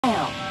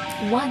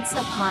Once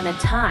upon a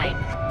time,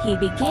 he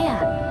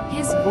began,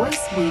 his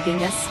voice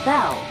weaving a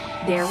spell.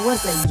 There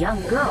was a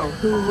young girl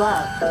who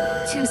loved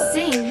to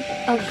sing,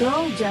 a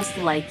girl just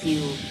like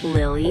you,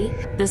 Lily.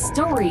 The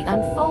story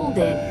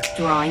unfolded,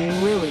 drawing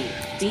Lily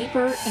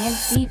deeper and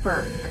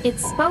deeper. It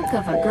spoke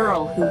of a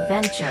girl who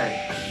ventured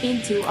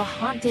into a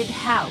haunted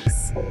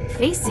house,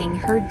 facing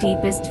her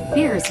deepest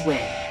fears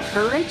with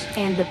courage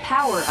and the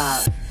power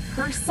of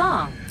her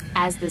song.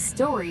 As the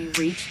story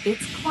reached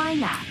its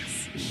climax,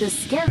 the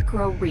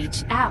Scarecrow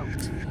reached out,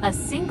 a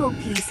single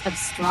piece of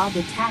straw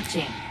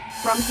detaching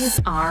from his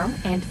arm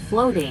and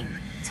floating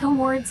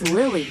towards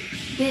Lily.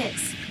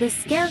 "This," the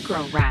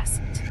Scarecrow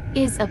rasped,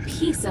 "is a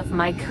piece of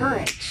my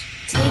courage.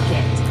 Take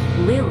it,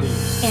 Lily,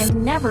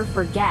 and never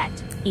forget,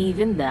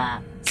 even the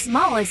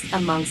smallest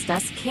amongst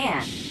us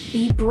can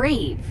be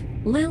brave."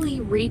 Lily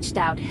reached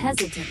out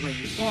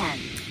hesitantly and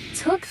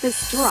took the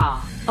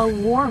straw, a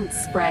warmth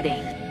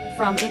spreading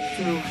from it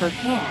through her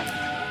hand.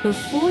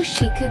 Before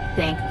she could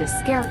thank the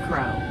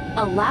Scarecrow,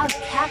 a loud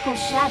cackle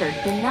shattered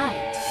the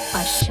night.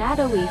 A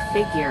shadowy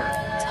figure,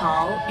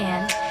 tall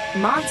and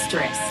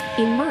monstrous,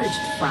 emerged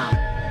from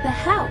the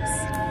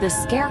house. The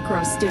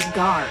Scarecrow stood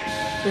guard,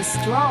 the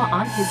straw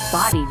on his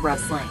body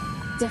rustling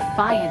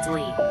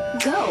defiantly.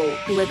 "Go,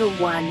 little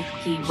one,"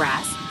 he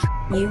rasped.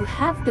 "You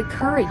have the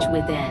courage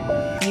within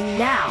you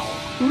now."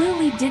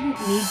 Lily didn't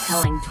need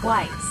telling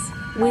twice.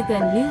 With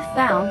a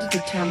newfound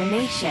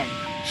determination,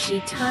 she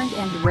turned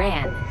and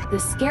ran, the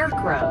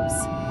Scarecrow's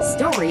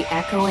story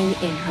echoing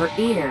in her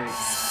ears.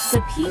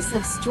 The piece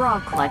of straw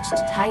clutched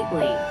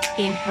tightly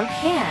in her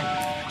hand.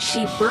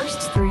 She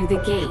burst through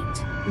the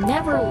gate,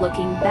 never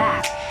looking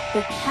back,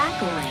 the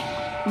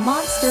cackling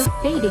monster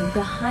fading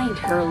behind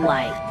her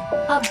like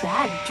a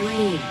bad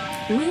dream.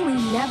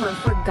 Lily never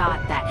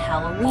forgot that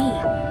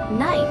Halloween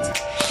night.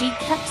 She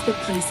kept the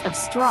piece of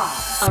straw,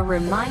 a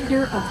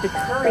reminder of the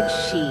courage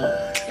she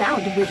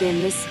found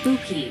within the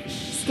spooky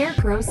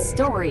Scarecrow's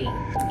story.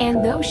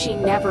 And though she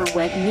never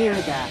went near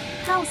the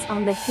house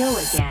on the hill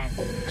again,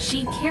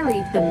 she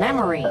carried the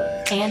memory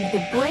and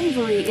the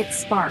bravery it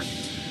sparked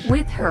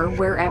with her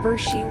wherever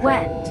she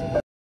went.